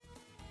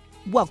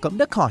Welcome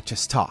to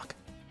Conscious Talk,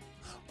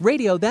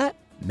 radio that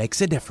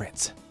makes a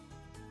difference.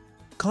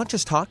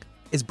 Conscious Talk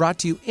is brought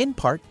to you in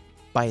part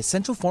by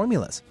Essential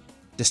Formulas,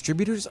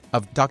 distributors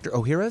of Dr.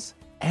 Ohhira's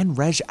and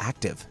Reg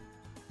Active,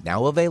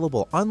 now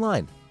available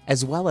online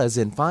as well as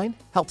in fine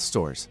health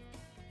stores.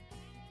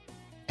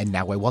 And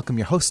now I welcome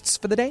your hosts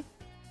for the day,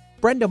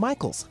 Brenda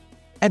Michaels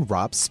and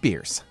Rob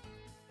Spears.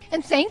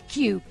 And thank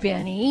you,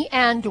 Benny,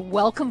 and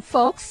welcome,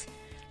 folks,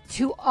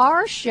 to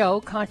our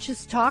show,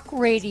 Conscious Talk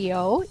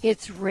Radio.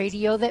 It's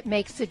radio that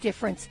makes a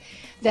difference.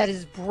 That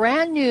is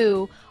brand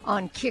new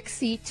on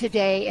KIXI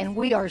today, and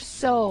we are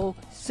so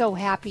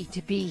happy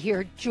to be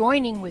here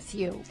joining with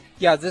you.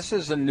 Yeah, this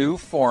is a new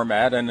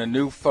format and a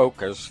new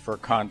focus for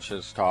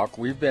Conscious Talk.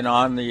 We've been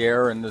on the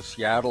air in the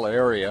Seattle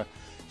area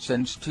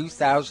since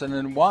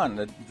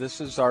 2001.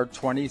 This is our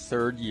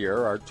 23rd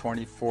year. Our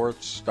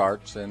 24th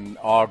starts in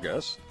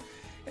August.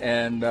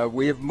 And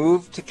we have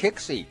moved to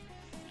KIXI.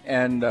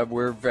 And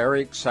we're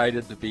very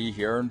excited to be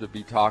here and to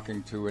be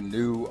talking to a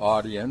new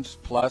audience.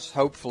 Plus,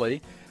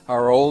 hopefully,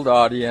 our old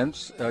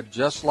audience,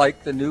 just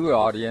like the new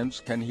audience,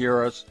 can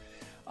hear us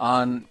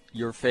on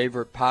your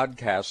favorite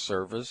podcast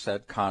service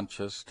at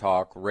Conscious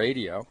Talk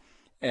Radio.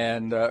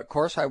 And, of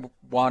course, I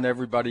want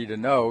everybody to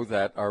know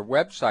that our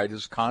website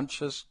is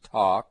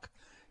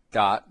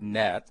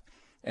conscioustalk.net.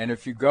 And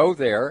if you go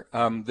there,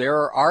 there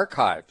are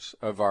archives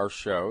of our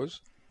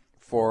shows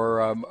for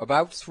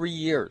about 3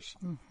 years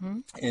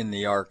in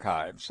the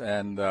archives.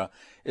 And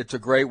it's a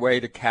great way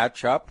to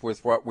catch up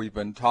with what we've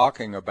been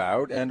talking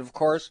about. And, of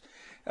course,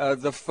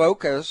 the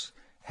focus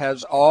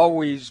has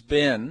always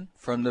been,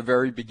 from the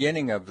very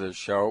beginning of this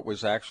show, it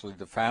was actually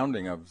the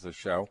founding of the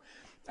show,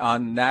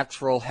 on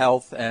natural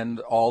health and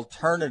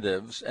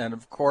alternatives. And,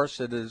 of course,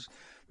 it is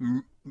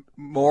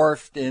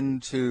morphed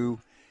into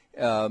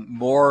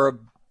more,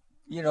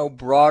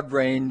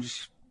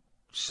 broad-range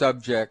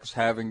subjects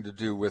having to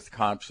do with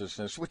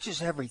consciousness, which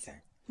is everything.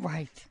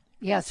 Right.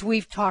 Yes,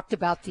 we've talked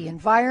about the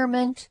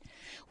environment.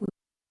 We've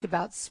talked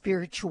about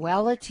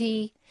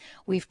spirituality.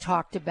 We've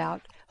talked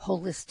about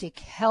holistic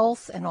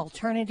health and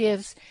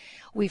alternatives.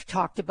 We've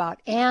talked about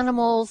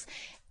animals,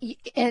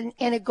 and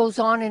it goes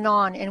on.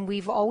 And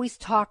we've always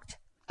talked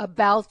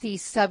about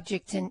these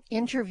subjects and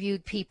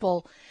interviewed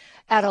people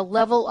at a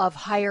level of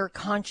higher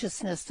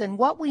consciousness than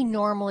what we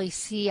normally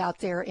see out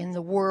there in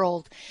the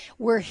world.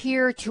 We're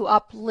here to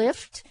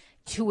uplift,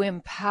 to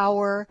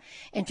empower,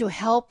 and to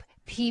help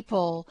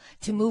people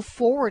to move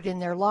forward in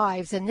their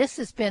lives. And this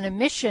has been a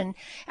mission.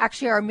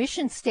 Actually, our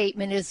mission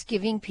statement is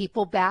giving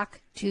people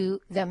back to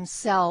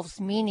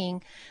themselves,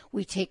 meaning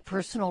we take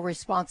personal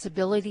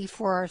responsibility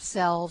for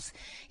ourselves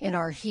in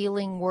our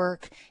healing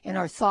work, in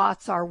our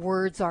thoughts, our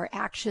words, our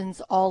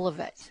actions, all of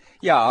it.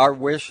 Yeah, our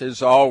wish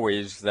is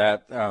always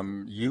that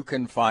you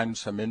can find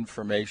some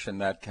information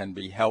that can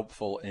be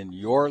helpful in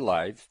your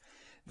life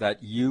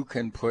that you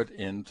can put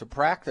into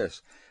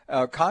practice.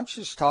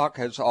 Conscious Talk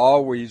has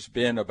always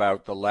been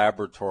about the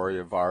laboratory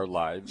of our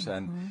lives,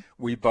 and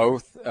we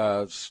both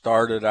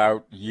started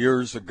out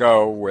years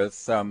ago with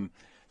some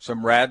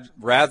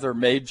rather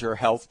major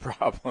health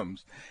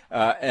problems,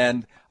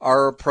 and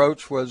our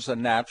approach was a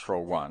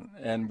natural one.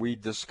 And we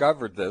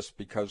discovered this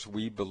because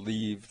we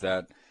believe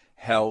that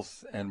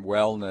health and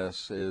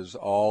wellness is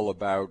all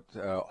about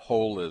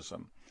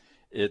holism.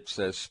 It's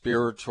a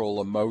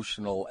spiritual,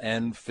 emotional,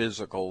 and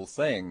physical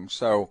thing.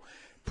 So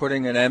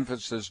putting an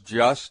emphasis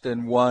just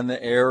in one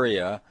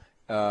area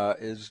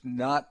is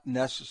not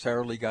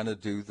necessarily going to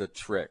do the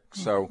trick.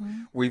 So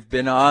we've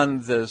been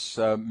on this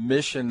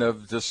mission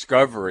of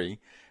discovery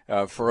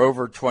for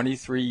over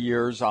 23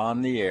 years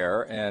on the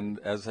air. And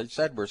as I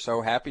said, we're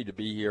so happy to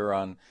be here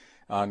on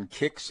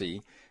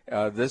KIXI.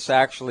 This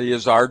actually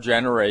is our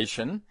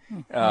generation.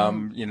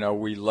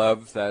 We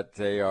love that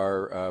they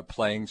are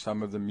playing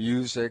some of the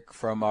music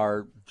from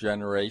our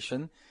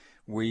generation.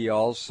 We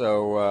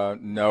also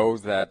know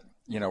that,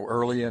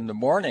 early in the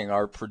morning,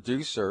 our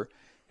producer,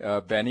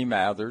 Benny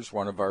Mathers,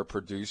 one of our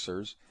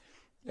producers,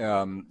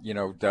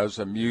 does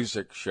a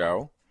music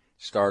show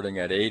starting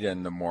at 8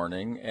 in the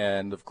morning.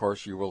 And, of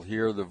course, you will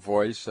hear the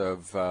voice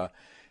of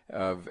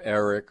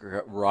Eric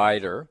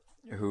Ryder,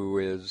 who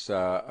is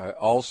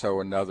also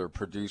another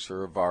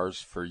producer of ours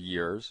for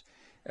years.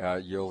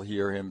 You'll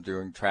hear him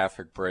doing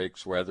traffic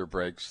breaks, weather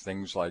breaks,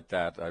 things like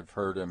that. I've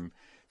heard him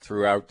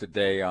throughout the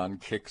day on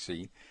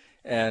KIXI.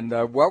 And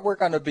what we're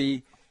going to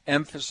be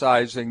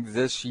emphasizing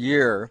this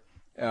year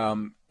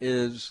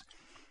is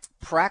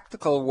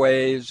practical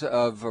ways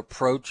of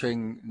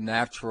approaching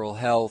natural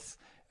health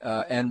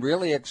and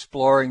really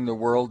exploring the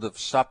world of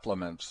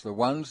supplements, the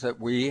ones that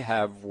we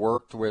have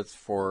worked with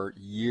for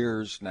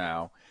years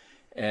now,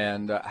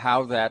 and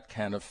how that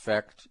can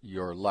affect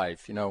your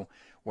life.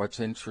 What's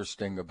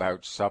interesting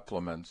about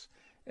supplements,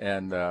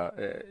 and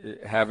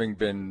having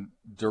been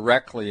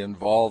directly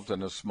involved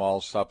in a small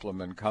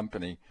supplement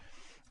company,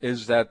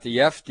 is that the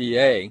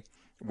FDA,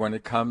 when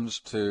it comes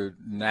to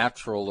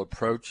natural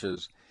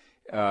approaches,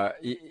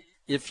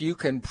 if you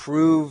can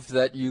prove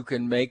that you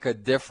can make a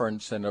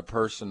difference in a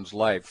person's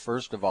life,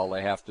 first of all,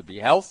 they have to be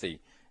healthy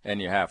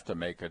and you have to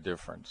make a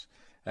difference,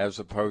 as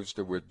opposed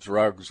to with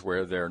drugs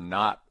where they're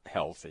not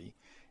healthy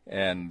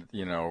and,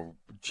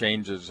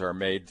 changes are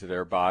made to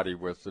their body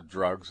with the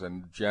drugs.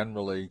 And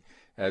generally,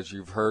 as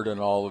you've heard in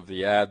all of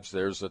the ads,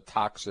 there's a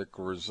toxic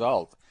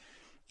result.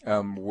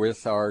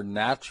 With our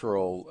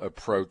natural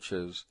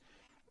approaches,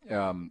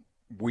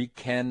 we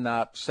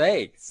cannot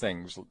say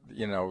things,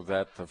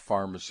 that the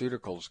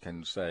pharmaceuticals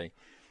can say.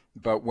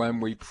 But when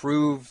we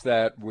prove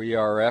that we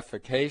are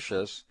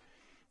efficacious,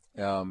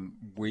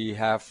 we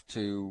have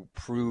to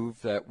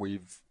prove that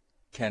we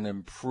can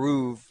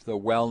improve the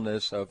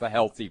wellness of a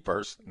healthy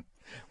person,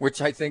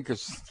 which I think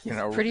is,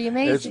 pretty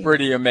amazing. It's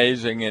pretty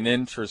amazing and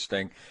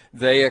interesting.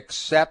 They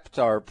accept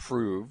our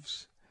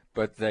proofs,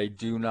 but they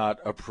do not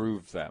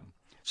approve them.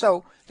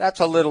 So that's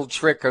a little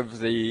trick of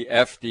the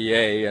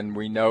FDA, and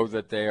we know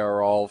that they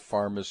are all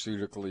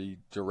pharmaceutically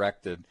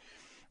directed,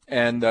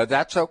 and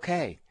that's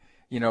okay.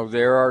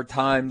 There are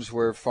times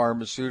where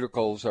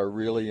pharmaceuticals are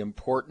really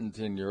important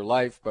in your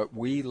life, but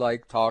we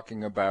like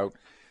talking about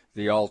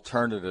the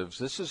alternatives.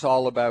 This is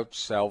all about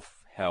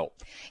self-help.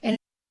 And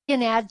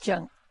an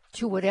adjunct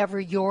to whatever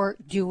you're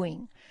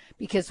doing,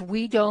 because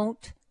we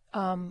don't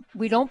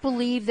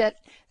believe that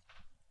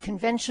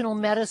conventional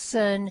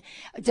medicine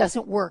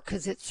doesn't work,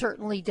 because it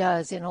certainly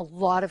does in a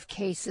lot of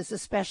cases,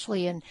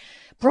 especially in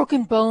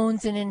broken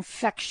bones and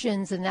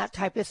infections and that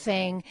type of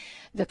thing.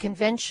 The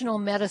conventional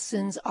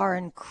medicines are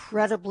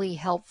incredibly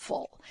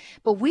helpful.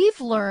 But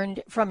we've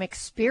learned from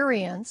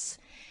experience,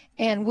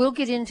 and we'll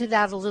get into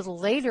that a little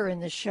later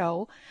in the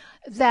show,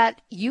 that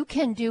you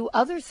can do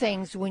other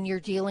things when you're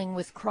dealing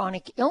with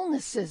chronic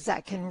illnesses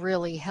that can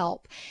really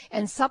help.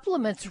 And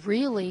supplements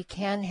really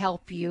can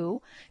help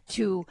you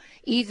to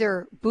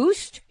either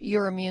boost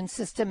your immune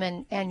system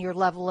and your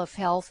level of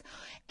health,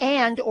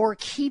 and or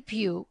keep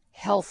you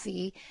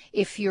healthy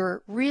if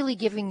you're really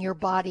giving your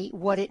body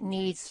what it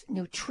needs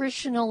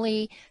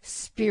nutritionally,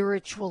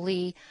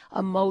 spiritually,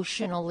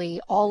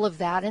 emotionally, all of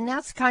that. And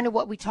that's kind of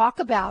what we talk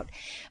about.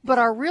 But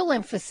our real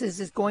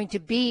emphasis is going to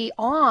be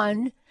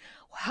on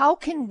how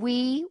can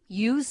we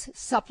use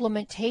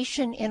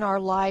supplementation in our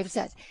lives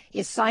that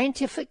is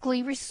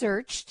scientifically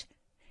researched,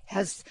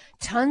 has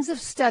tons of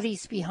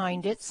studies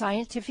behind it,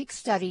 scientific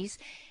studies,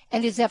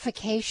 and is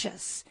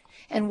efficacious.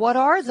 And what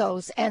are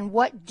those, and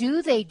what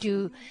do they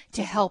do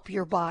to help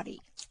your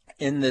body?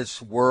 In this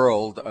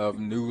world of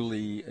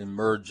newly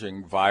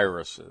emerging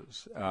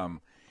viruses,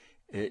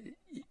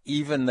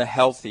 even the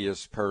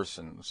healthiest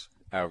persons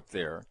out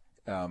there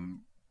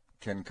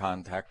can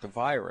contact a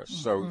virus.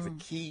 Mm-hmm. So the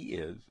key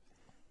is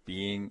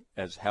being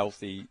as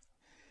healthy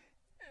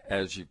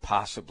as you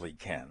possibly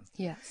can.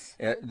 Yes.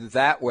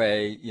 That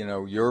way,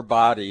 your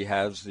body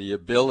has the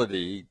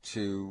ability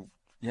to,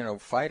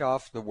 fight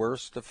off the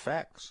worst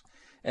effects.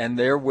 And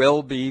there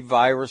will be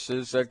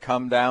viruses that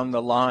come down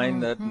the line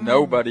that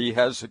nobody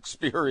has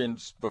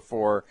experienced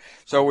before.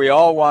 So we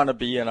all want to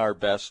be in our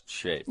best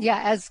shape.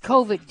 Yeah, as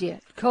COVID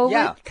did.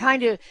 COVID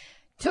kind of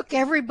took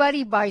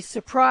everybody by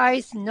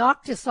surprise,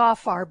 knocked us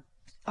off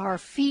our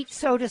feet,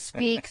 so to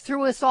speak,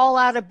 threw us all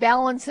out of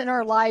balance in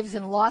our lives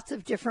in lots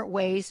of different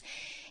ways.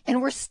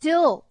 And we're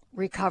still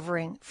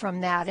recovering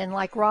from that. And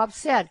like Rob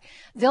said,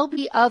 there'll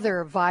be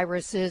other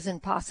viruses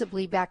and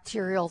possibly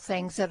bacterial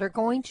things that are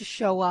going to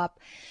show up.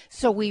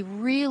 So we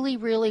really,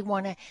 really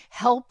want to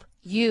help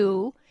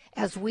you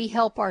as we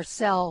help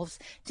ourselves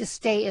to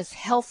stay as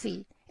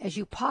healthy as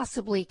you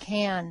possibly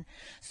can,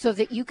 so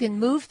that you can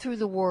move through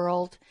the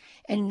world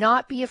and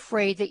not be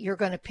afraid that you're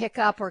going to pick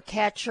up or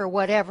catch or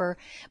whatever.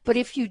 But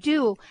if you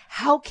do,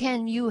 how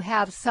can you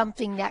have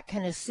something that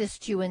can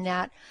assist you in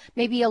that,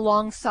 maybe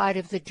alongside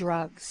of the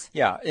drugs?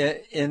 Yeah,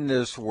 in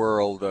this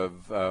world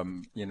of,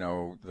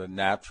 the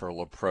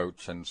natural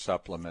approach and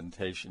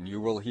supplementation,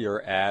 you will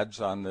hear ads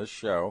on this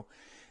show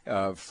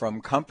from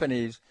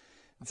companies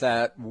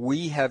that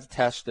we have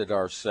tested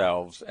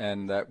ourselves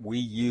and that we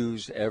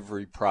use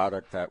every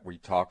product that we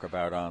talk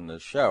about on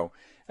this show.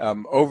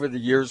 Over the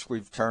years,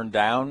 we've turned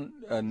down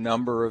a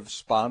number of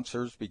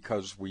sponsors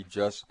because we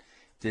just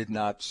did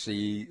not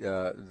see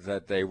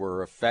that they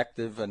were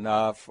effective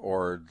enough,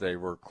 or they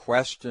were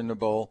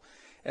questionable.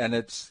 And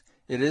it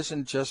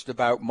isn't just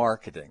about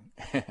marketing.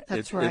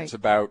 That's right. It's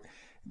about,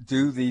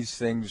 do these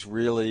things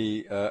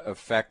really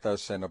affect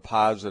us in a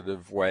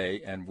positive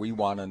way? And we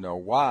want to know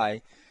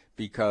why,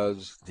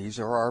 because these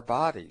are our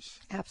bodies.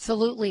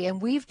 Absolutely.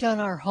 And we've done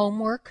our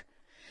homework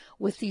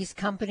with these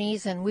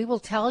companies, and we will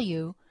tell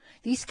you,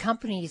 these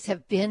companies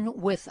have been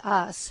with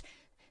us,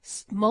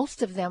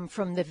 most of them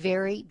from the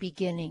very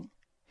beginning.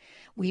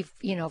 We've,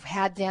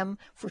 had them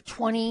for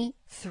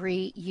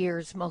 23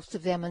 years, most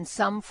of them, and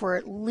some for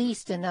at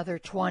least another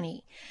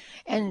 20.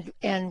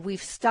 And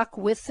we've stuck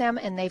with them,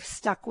 and they've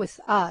stuck with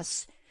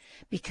us,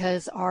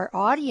 because our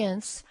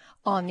audience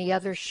on the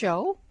other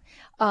show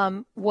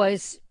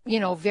was,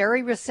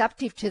 very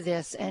receptive to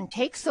this and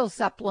takes those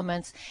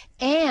supplements.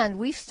 And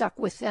we've stuck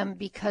with them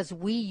because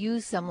we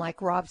use them,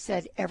 like Rob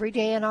said, every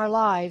day in our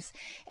lives.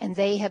 And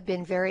they have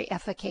been very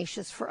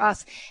efficacious for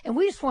us. And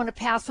we just want to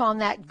pass on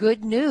that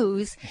good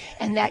news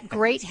and that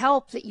great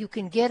help that you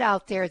can get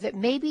out there that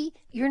maybe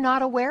you're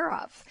not aware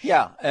of.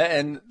 Yeah,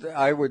 and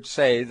I would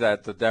say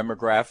that the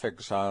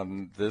demographics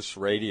on this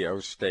radio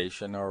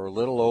station are a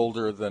little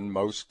older than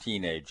most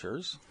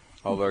teenagers,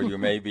 although you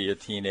may be a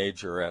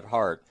teenager at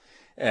heart.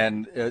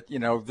 And,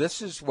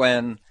 this is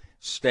when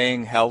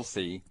staying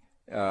healthy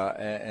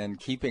and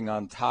keeping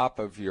on top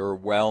of your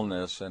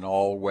wellness in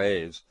all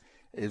ways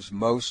is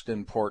most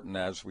important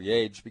as we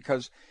age,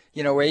 because,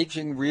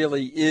 aging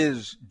really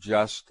is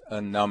just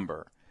a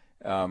number.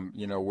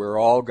 We're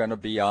all going to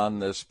be on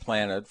this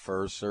planet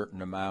for a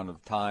certain amount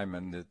of time,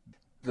 and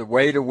the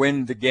way to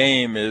win the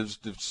game is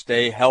to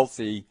stay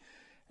healthy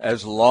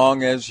as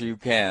long as you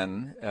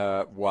can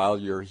while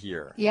you're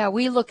here. Yeah,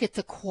 we look at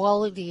the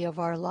quality of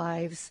our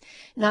lives,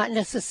 not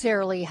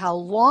necessarily how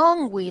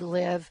long we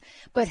live,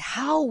 but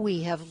how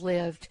we have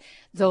lived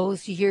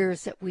those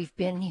years that we've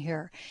been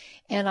here.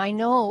 And I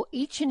know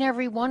each and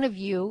every one of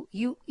you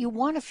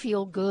want to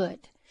feel good.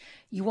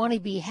 You want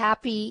to be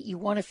happy. You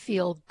want to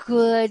feel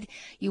good.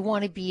 You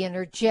want to be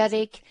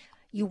energetic.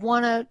 You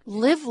want to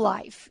live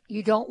life.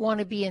 You don't want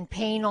to be in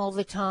pain all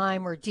the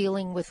time or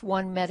dealing with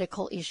one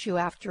medical issue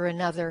after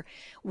another.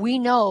 We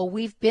know,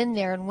 we've been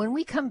there. And when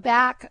we come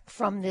back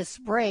from this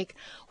break,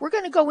 we're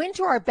going to go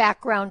into our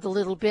background a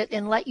little bit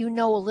and let you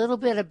know a little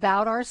bit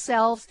about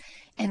ourselves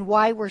and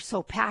why we're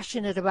so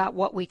passionate about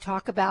what we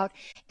talk about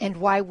and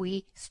why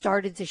we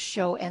started this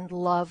show and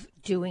love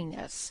doing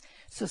this.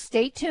 So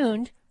stay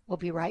tuned. We'll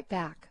be right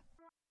back.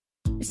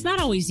 It's not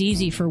always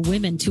easy for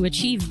women to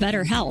achieve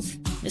better health,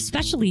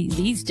 especially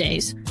these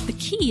days. The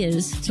key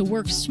is to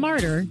work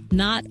smarter,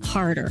 not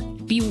harder.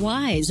 Be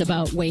wise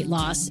about weight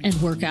loss and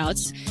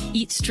workouts.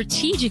 Eat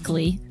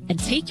strategically and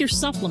take your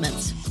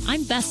supplements.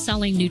 I'm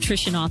best-selling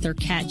nutrition author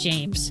Kat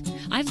James.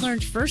 I've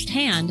learned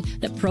firsthand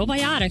that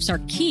probiotics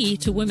are key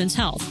to women's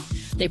health.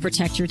 They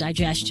protect your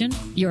digestion,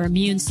 your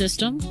immune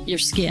system, your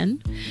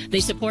skin.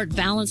 They support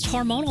balanced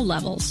hormonal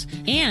levels.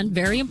 And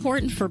very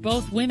important for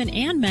both women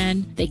and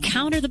men, they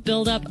counter the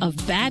buildup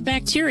of bad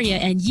bacteria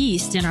and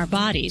yeast in our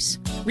bodies.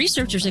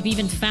 Researchers have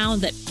even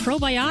found that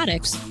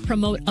probiotics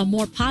promote a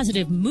more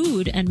positive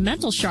mood and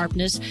mental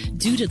sharpness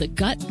due to the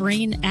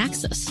gut-brain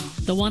axis.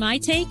 The one I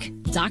take,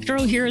 Dr.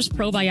 Ohhira's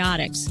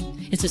Probiotics.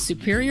 It's a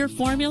superior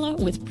formula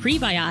with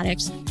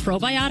prebiotics,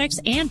 probiotics,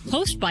 and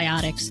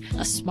postbiotics,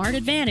 a smart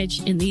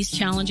advantage in these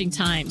challenging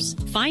times.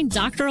 Find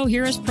Dr.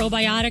 Ohhira's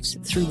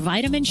Probiotics through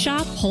Vitamin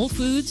Shop, Whole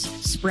Foods,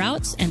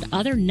 Sprouts, and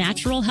other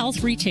natural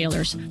health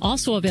retailers,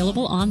 also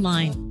available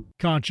online.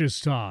 Conscious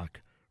Talk,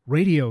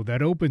 radio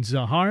that opens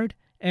the heart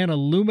and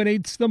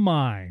illuminates the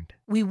mind.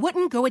 We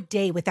wouldn't go a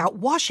day without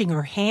washing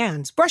our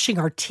hands, brushing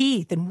our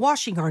teeth, and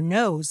washing our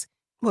nose.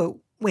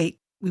 Whoa, wait,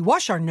 we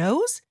wash our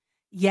nose?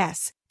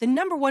 Yes, the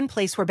number one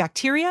place where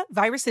bacteria,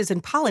 viruses,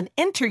 and pollen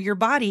enter your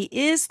body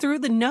is through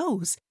the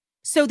nose.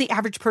 So the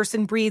average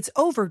person breathes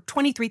over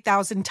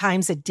 23,000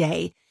 times a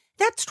day.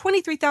 That's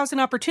 23,000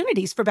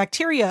 opportunities for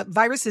bacteria,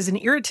 viruses,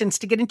 and irritants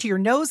to get into your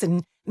nose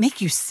and make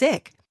you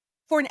sick.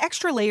 For an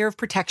extra layer of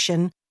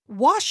protection,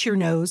 wash your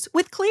nose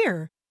with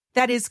Xlear.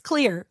 That is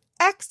Xlear,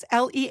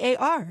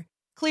 Xlear.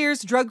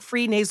 Xlear's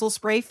drug-free nasal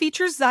spray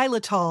features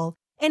xylitol,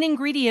 an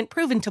ingredient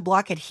proven to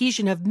block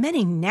adhesion of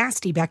many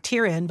nasty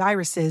bacteria and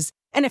viruses,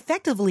 and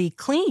effectively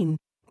clean.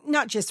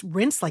 Not just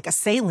rinse like a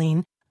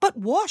saline, but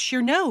wash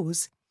your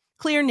nose.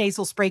 Xlear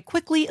nasal spray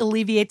quickly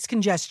alleviates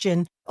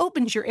congestion,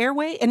 opens your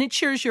airway, and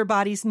ensures your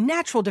body's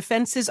natural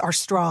defenses are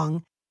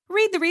strong.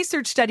 Read the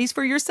research studies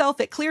for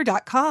yourself at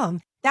Xlear.com.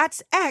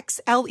 That's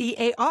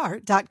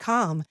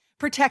Xlear.com.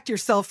 Protect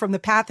yourself from the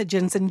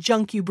pathogens and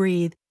junk you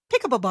breathe.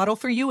 Pick up a bottle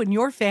for you and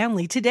your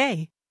family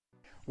today.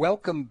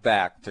 Welcome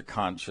back to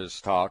Conscious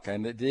Talk,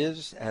 and it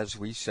is, as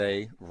we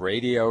say,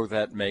 radio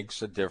that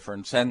makes a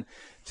difference. And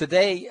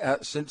today,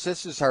 since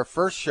this is our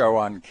first show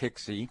on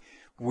KIXI,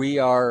 we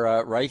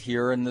are right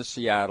here in the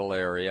Seattle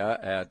area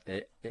at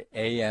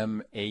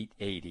AM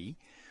 880.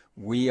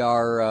 We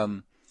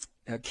are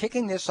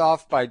kicking this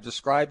off by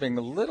describing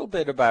a little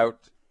bit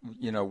about,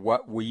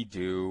 what we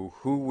do,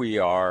 who we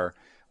are,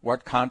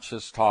 what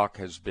Conscious Talk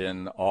has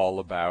been all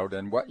about,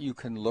 and what you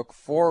can look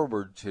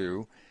forward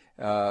to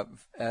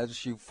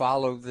as you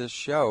follow this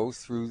show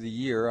through the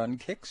year on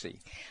KIXI.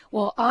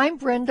 Well, I'm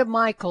Brenda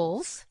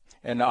Michaels.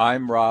 And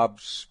I'm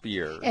Rob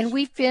Spears. And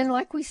we've been,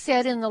 like we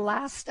said in the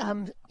last,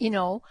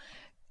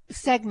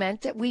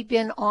 segment, that we've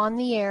been on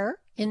the air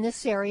in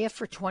this area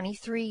for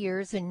 23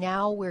 years, and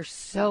now we're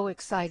so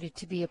excited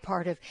to be a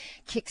part of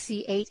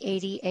KIXI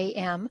 880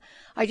 AM.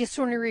 I just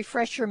want to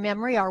refresh your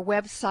memory, our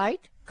website,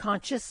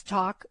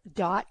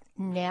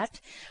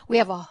 conscioustalk.net. We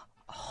have a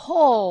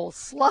whole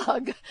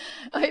slug,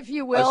 if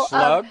you will. A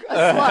slug? A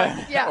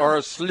slug, yeah. Or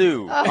a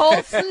slew? A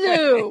whole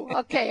slew.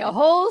 Okay, a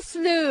whole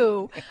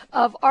slew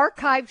of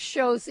archived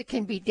shows that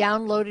can be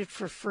downloaded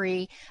for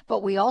free.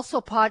 But we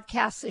also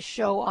podcast the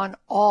show on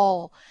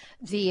all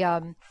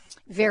the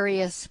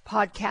various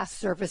podcast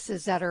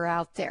services that are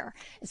out there.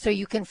 So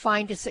you can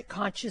find us at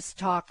Conscious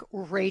Talk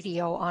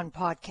Radio on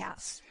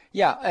podcasts.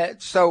 Yeah,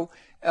 so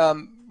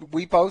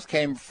we both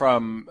came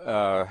from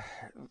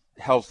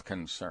health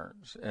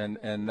concerns,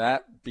 and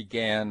that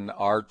began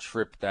our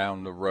trip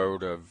down the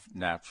road of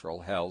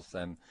natural health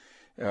and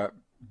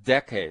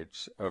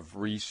decades of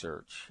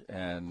research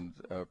and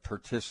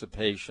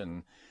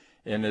participation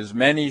in as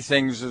many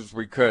things as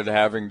we could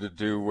having to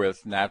do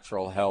with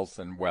natural health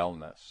and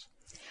wellness.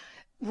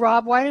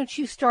 Rob, why don't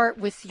you start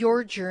with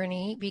your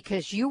journey,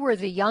 because you were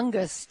the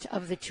youngest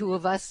of the two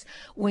of us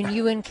when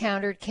you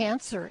encountered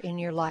cancer in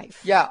your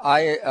life. Yeah,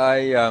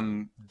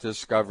 I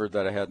discovered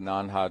that I had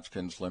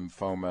non-Hodgkin's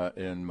lymphoma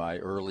in my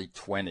early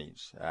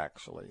 20s,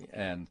 actually.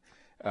 And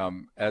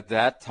at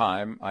that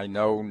time, I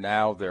know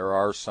now there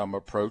are some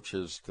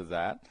approaches to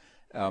that,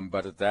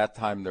 but at that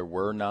time there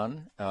were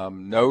none.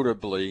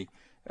 Notably,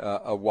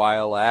 a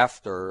while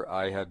after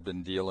I had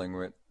been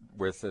dealing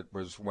with it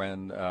was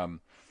when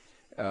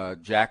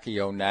Jackie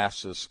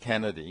Onassis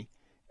Kennedy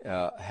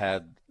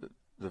had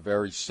the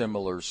very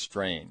similar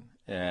strain,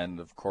 and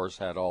of course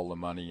had all the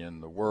money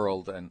in the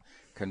world, and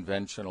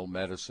conventional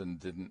medicine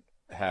didn't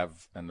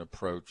have an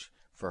approach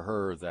for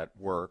her that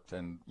worked,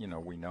 and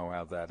we know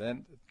how that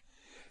ended.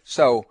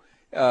 So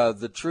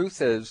the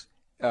truth is,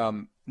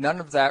 none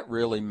of that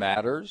really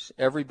matters.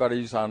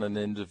 Everybody's on an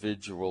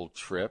individual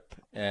trip,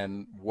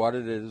 and what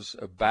it is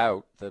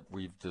about that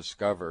we've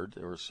discovered,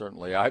 or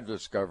certainly I've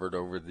discovered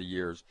over the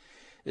years,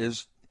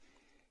 is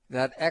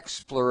that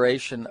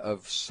exploration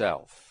of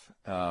self,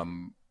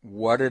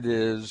 what it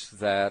is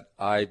that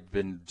I've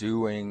been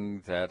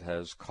doing that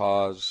has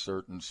caused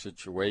certain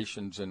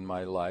situations in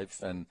my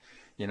life. And,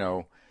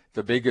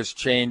 the biggest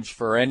change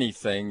for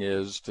anything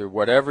is to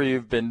whatever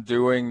you've been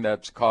doing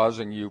that's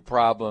causing you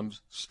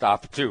problems,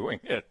 stop doing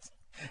it.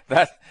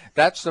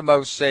 That's the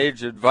most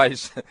sage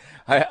advice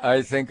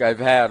I think I've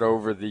had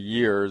over the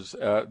years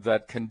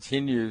that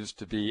continues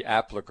to be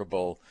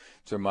applicable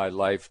to my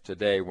life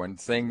today. When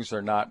things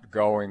are not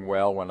going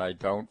well, when I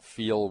don't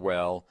feel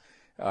well,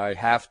 I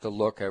have to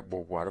look at,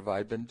 well, what have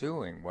I been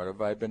doing? What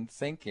have I been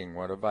thinking?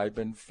 What have I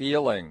been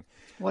feeling?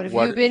 What have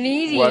you been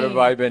eating? What have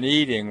I been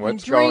eating?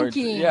 What's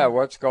drinking?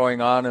 What's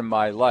going on in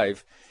my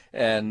life?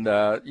 And,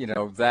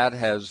 that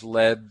has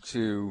led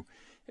to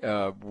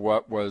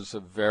what was a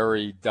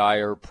very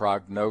dire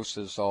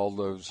prognosis all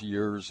those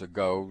years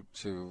ago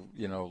to,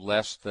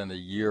 less than a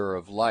year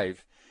of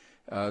life,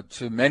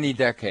 to many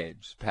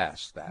decades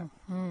past that.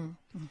 Mm-hmm.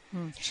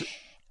 Mm-hmm. So,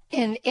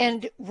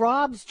 and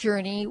Rob's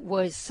journey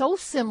was so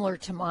similar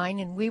to mine,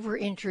 and we were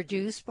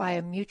introduced by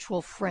a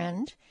mutual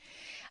friend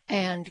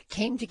and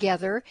came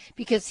together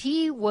because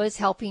he was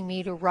helping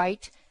me to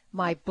write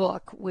my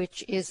book,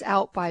 which is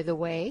out, by the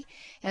way,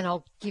 and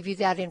I'll give you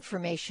that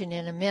information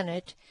in a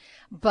minute.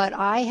 But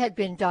I had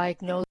been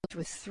diagnosed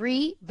with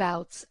 3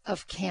 bouts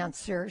of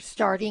cancer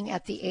starting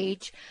at the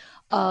age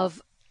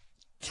of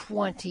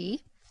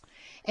 20.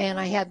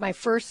 And I had my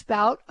first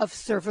bout of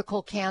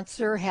cervical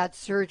cancer, had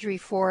surgery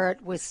for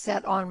it, was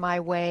set on my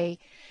way,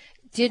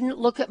 didn't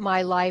look at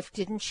my life,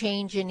 didn't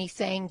change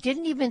anything,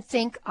 didn't even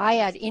think I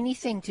had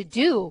anything to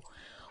do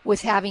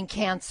with having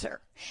cancer.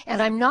 And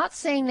I'm not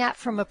saying that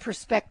from a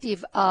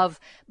perspective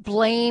of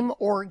blame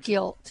or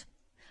guilt,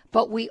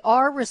 but we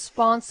are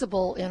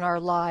responsible in our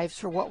lives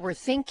for what we're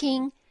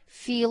thinking,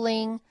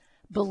 feeling,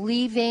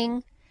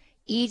 believing,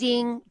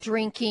 eating,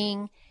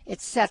 drinking,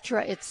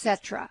 etc.,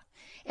 etc.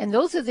 And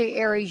those are the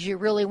areas you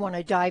really want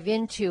to dive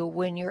into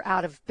when you're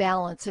out of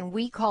balance. And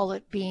we call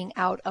it being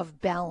out of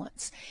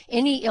balance.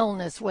 Any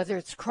illness, whether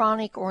it's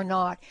chronic or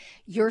not,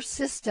 your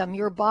system,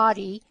 your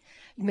body,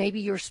 maybe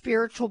your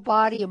spiritual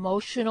body,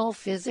 emotional,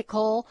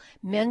 physical,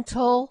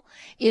 mental,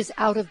 is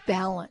out of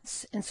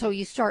balance. And so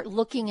you start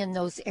looking in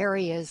those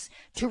areas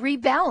to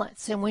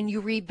rebalance. And when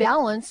you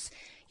rebalance,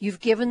 you've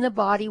given the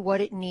body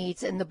what it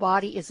needs, and the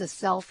body is a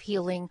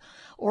self-healing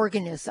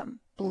organism.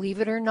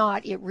 Believe it or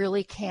not, it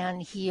really can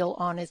heal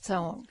on its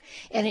own.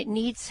 And it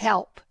needs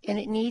help, and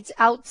it needs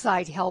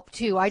outside help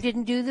too. I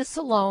didn't do this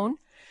alone.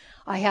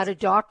 I had a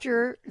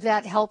doctor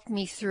that helped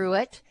me through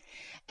it.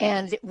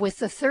 And with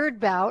the 3rd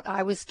bout,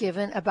 I was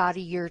given about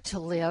a year to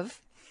live.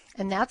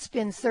 And that's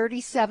been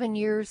 37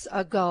 years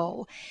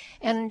ago.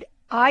 And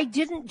I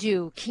didn't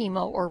do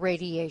chemo or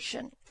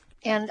radiation.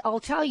 And I'll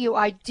tell you,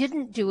 I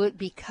didn't do it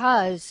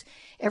because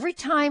every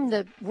time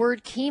the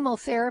word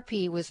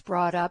chemotherapy was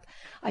brought up,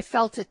 I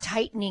felt a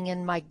tightening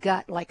in my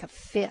gut like a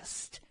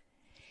fist.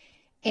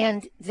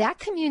 And that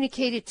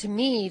communicated to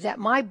me that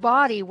my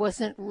body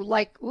wasn't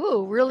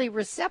really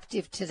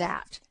receptive to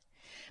that.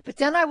 But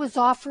then I was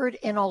offered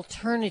an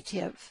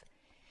alternative.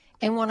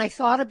 And when I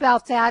thought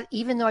about that,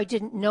 even though I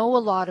didn't know a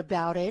lot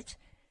about it,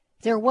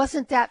 there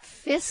wasn't that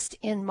fist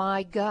in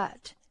my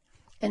gut.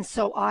 And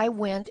so I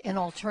went an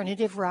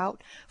alternative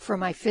route for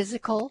my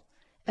physical,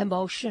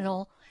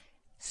 emotional,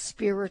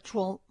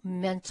 spiritual,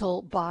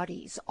 mental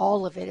bodies,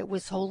 all of it. It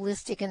was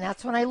holistic, and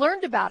that's when I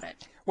learned about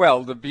it.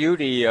 Well, the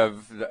beauty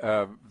of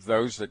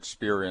those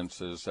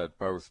experiences that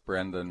both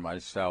Brenda and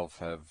myself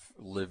have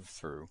lived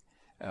through,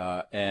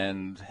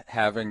 and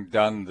having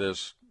done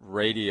this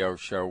radio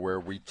show where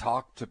we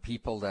talk to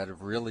people that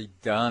have really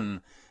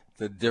done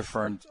the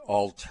different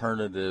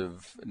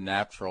alternative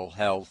natural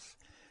health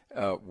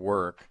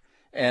work,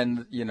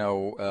 and,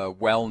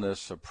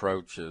 wellness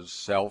approaches,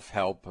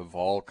 self-help of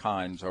all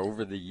kinds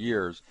over the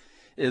years,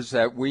 is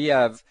that we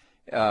have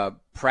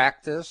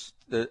practiced,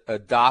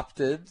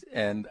 adopted,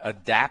 and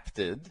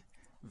adapted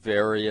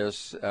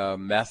various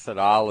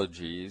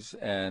methodologies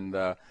and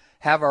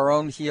have our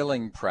own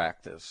healing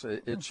practice.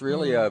 It's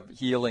really a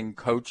healing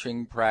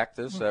coaching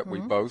practice that we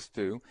both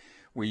do.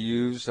 We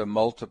use a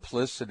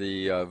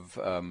multiplicity of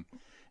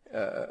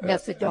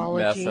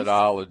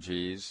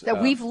methodologies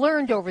that we've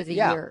learned over the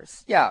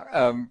years.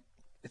 Yeah.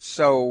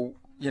 So,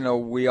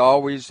 we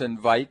always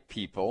invite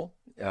people,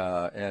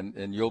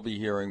 and you'll be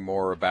hearing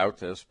more about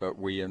this, but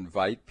we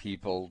invite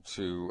people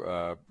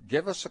to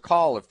give us a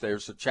call if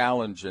there's a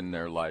challenge in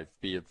their life,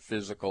 be it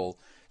physical,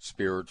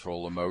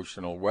 spiritual,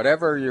 emotional,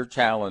 whatever your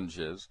challenge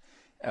is.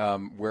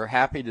 We're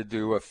happy to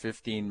do a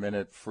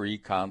 15-minute free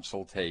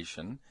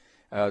consultation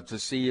to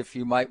see if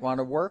you might want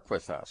to work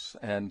with us.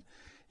 And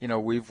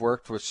we've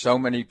worked with so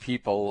many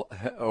people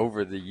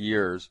over the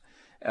years,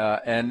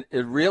 and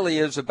it really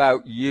is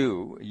about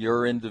you,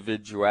 your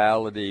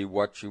individuality,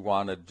 what you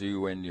want to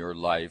do in your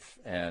life.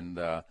 And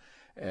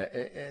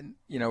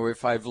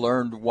if I've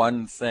learned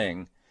one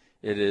thing,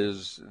 it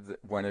is that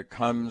when it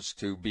comes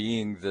to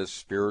being this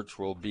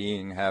spiritual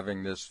being,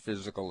 having this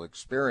physical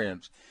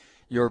experience,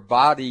 your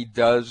body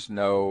does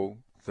know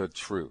the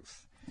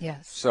truth.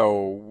 Yes.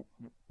 So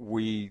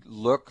we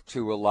look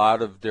to a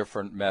lot of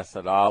different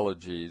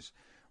methodologies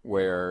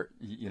where,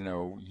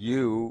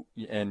 you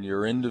and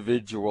your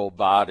individual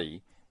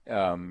body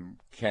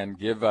can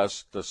give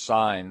us the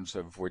signs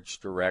of which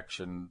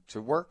direction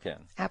to work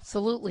in.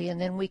 Absolutely. And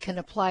then we can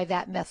apply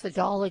that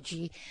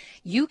methodology.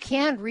 You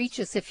can reach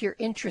us if you're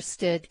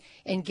interested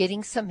in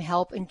getting some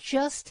help and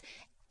just,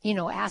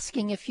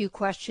 asking a few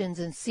questions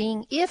and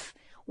seeing if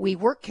we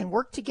can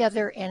work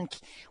together, and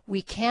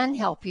we can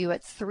help you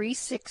at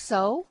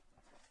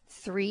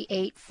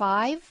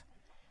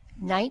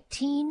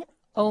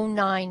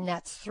 360-385-1909.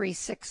 That's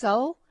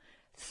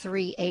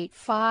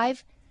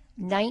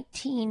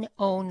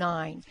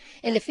 360-385-1909.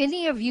 And if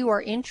any of you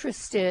are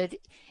interested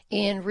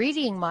in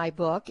reading my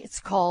book, it's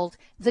called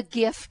The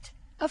Gift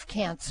of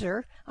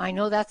Cancer. I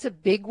know that's a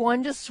big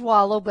one to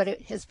swallow, but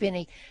it has been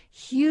a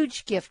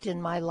huge gift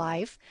in my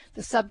life.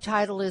 The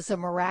subtitle is A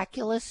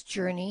Miraculous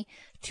Journey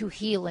to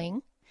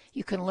Healing.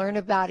 You can learn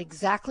about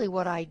exactly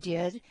what I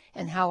did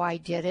and how I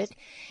did it.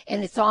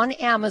 And it's on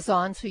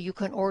Amazon, so you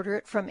can order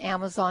it from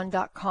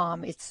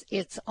Amazon.com.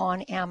 It's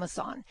on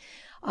Amazon.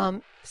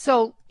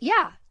 So,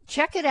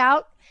 check it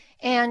out.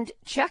 And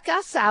check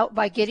us out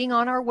by getting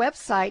on our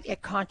website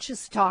at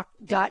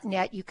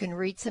conscioustalk.net. You can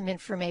read some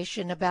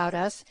information about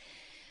us.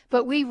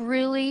 But we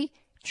really,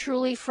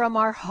 truly, from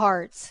our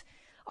hearts,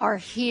 are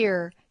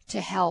here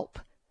to help.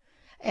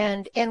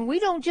 And we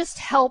don't just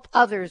help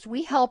others,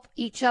 we help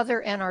each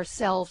other and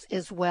ourselves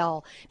as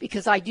well.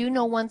 Because I do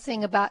know one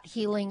thing about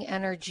healing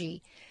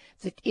energy,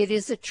 that it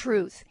is a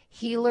truth.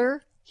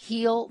 Healer,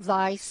 heal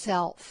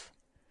thyself.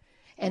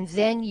 And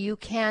then you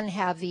can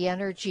have the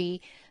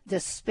energy, the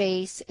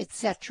space,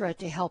 etc.,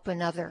 to help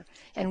another.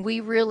 And we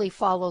really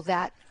follow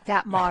that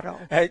motto.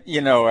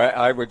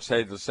 I would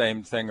say the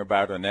same thing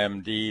about an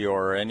MD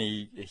or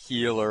any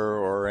healer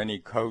or any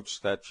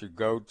coach that you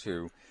go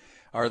to.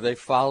 Are they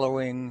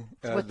following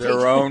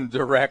their own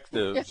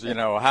directives?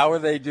 How are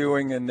they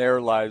doing in their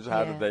lives?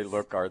 How do they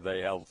look? Are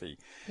they healthy?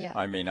 Yeah.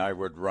 I mean, I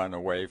would run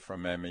away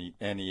from any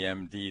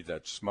MD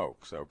that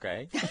smokes,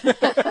 okay?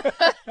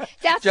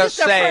 That's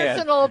just a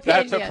personal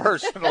opinion. That's a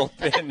personal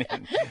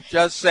opinion.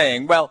 Just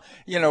saying. Well,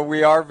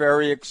 we are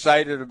very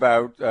excited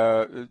about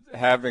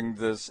having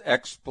this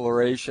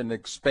exploration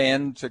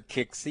expand to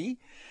KIXI,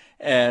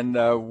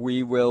 and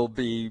we will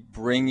be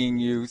bringing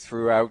you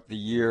throughout the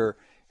year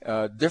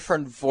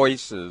different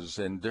voices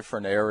in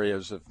different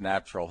areas of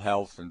natural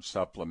health and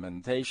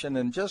supplementation,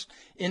 and just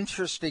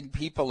interesting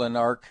people in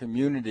our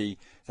community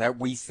that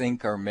we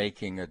think are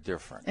making a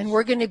difference. And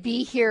we're going to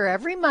be here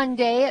every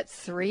Monday at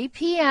 3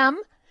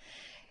 p.m.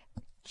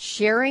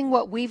 sharing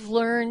what we've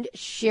learned,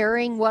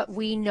 sharing what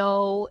we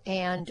know,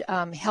 and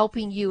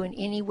helping you in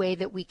any way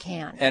that we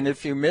can. And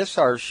if you miss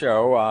our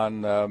show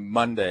on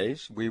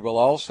Mondays, we will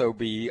also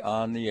be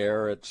on the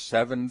air at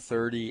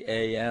 7:30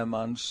 a.m.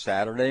 on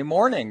Saturday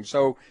morning.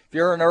 So if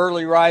you're an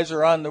early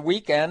riser on the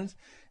weekend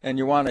and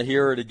you want to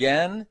hear it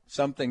again,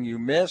 something you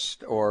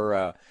missed,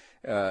 or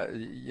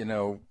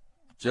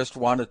just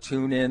want to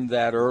tune in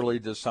that early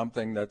to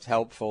something that's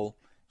helpful,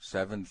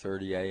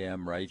 7:30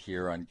 a.m. right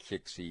here on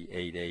KIXI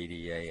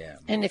 880 a.m.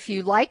 And if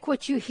you like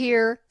what you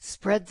hear,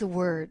 spread the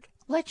word.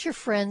 Let your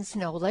friends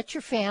know. Let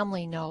your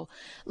family know.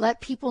 Let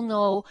people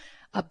know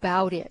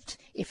about it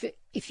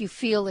if you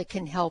feel it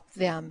can help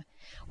them.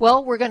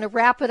 Well, we're going to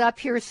wrap it up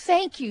here.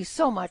 Thank you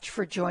so much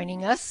for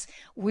joining us.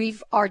 We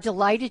are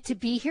delighted to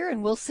be here,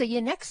 and we'll see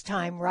you next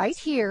time right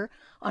here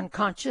on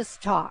Conscious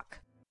Talk.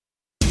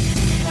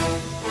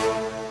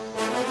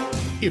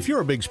 If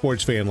you're a big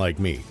sports fan like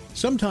me,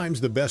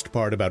 sometimes the best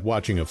part about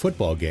watching a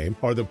football game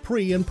are the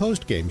pre- and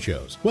post-game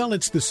shows. Well,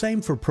 it's the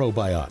same for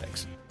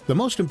probiotics. The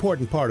most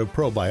important part of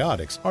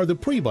probiotics are the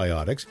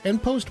prebiotics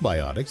and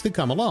postbiotics that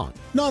come along.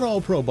 Not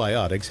all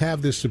probiotics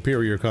have this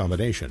superior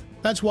combination.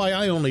 That's why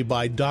I only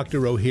buy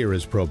Dr.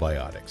 Ohhira's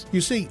probiotics.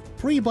 You see,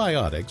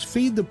 prebiotics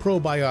feed the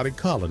probiotic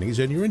colonies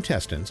in your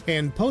intestines,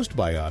 and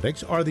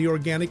postbiotics are the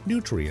organic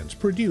nutrients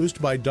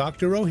produced by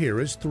Dr.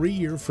 Ohhira's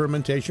 3-year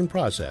fermentation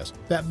process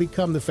that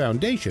become the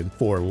foundation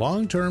for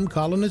long-term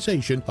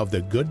colonization of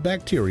the good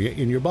bacteria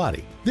in your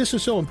body. This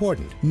is so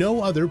important.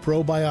 No other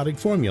probiotic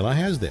formula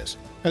has this.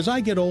 As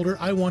I get older,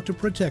 I want to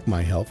protect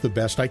my health the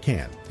best I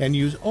can and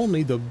use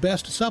only the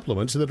best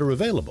supplements that are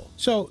available.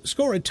 So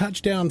score a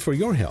touchdown for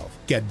your health.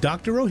 Get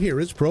Dr.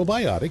 Ohhira's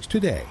probiotics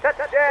today.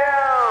 Touchdown!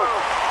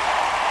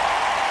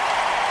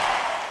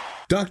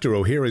 Dr.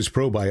 Ohhira's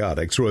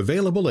probiotics are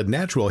available at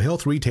natural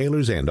health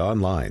retailers and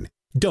online.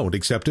 Don't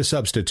accept a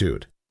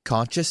substitute.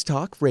 Conscious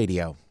Talk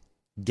Radio.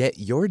 Get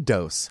your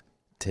dose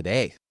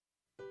today.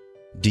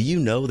 Do you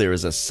know there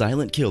is a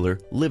silent killer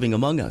living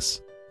among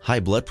us?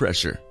 High blood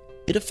pressure.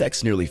 It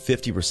affects nearly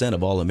 50%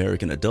 of all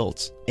American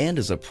adults and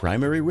is a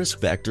primary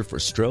risk factor for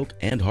stroke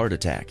and heart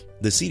attack.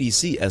 The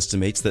CDC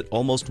estimates that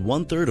almost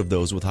 1/3 of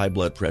those with high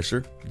blood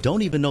pressure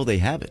don't even know they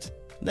have it.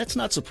 That's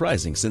not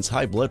surprising since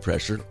high blood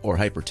pressure, or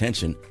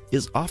hypertension,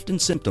 is often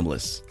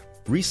symptomless.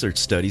 Research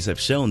studies have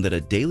shown that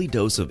a daily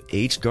dose of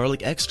aged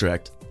garlic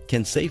extract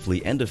can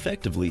safely and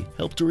effectively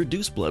help to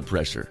reduce blood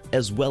pressure,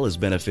 as well as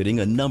benefiting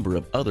a number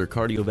of other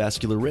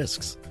cardiovascular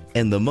risks.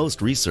 And the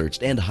most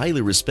researched and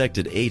highly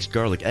respected aged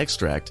garlic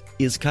extract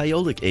is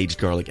Kyolic Aged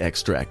Garlic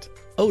Extract.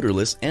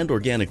 Odorless and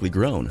organically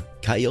grown,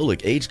 Kyolic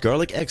Aged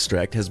Garlic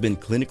Extract has been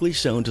clinically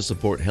shown to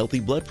support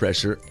healthy blood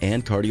pressure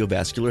and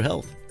cardiovascular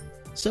health.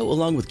 So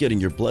along with getting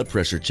your blood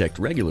pressure checked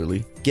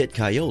regularly, get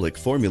Kyolic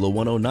Formula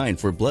 109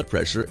 for blood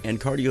pressure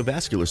and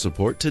cardiovascular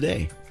support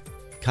today.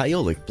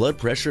 Kyolic Blood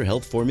Pressure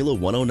Health Formula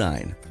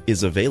 109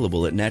 is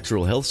available at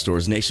natural health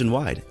stores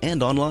nationwide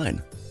and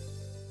online.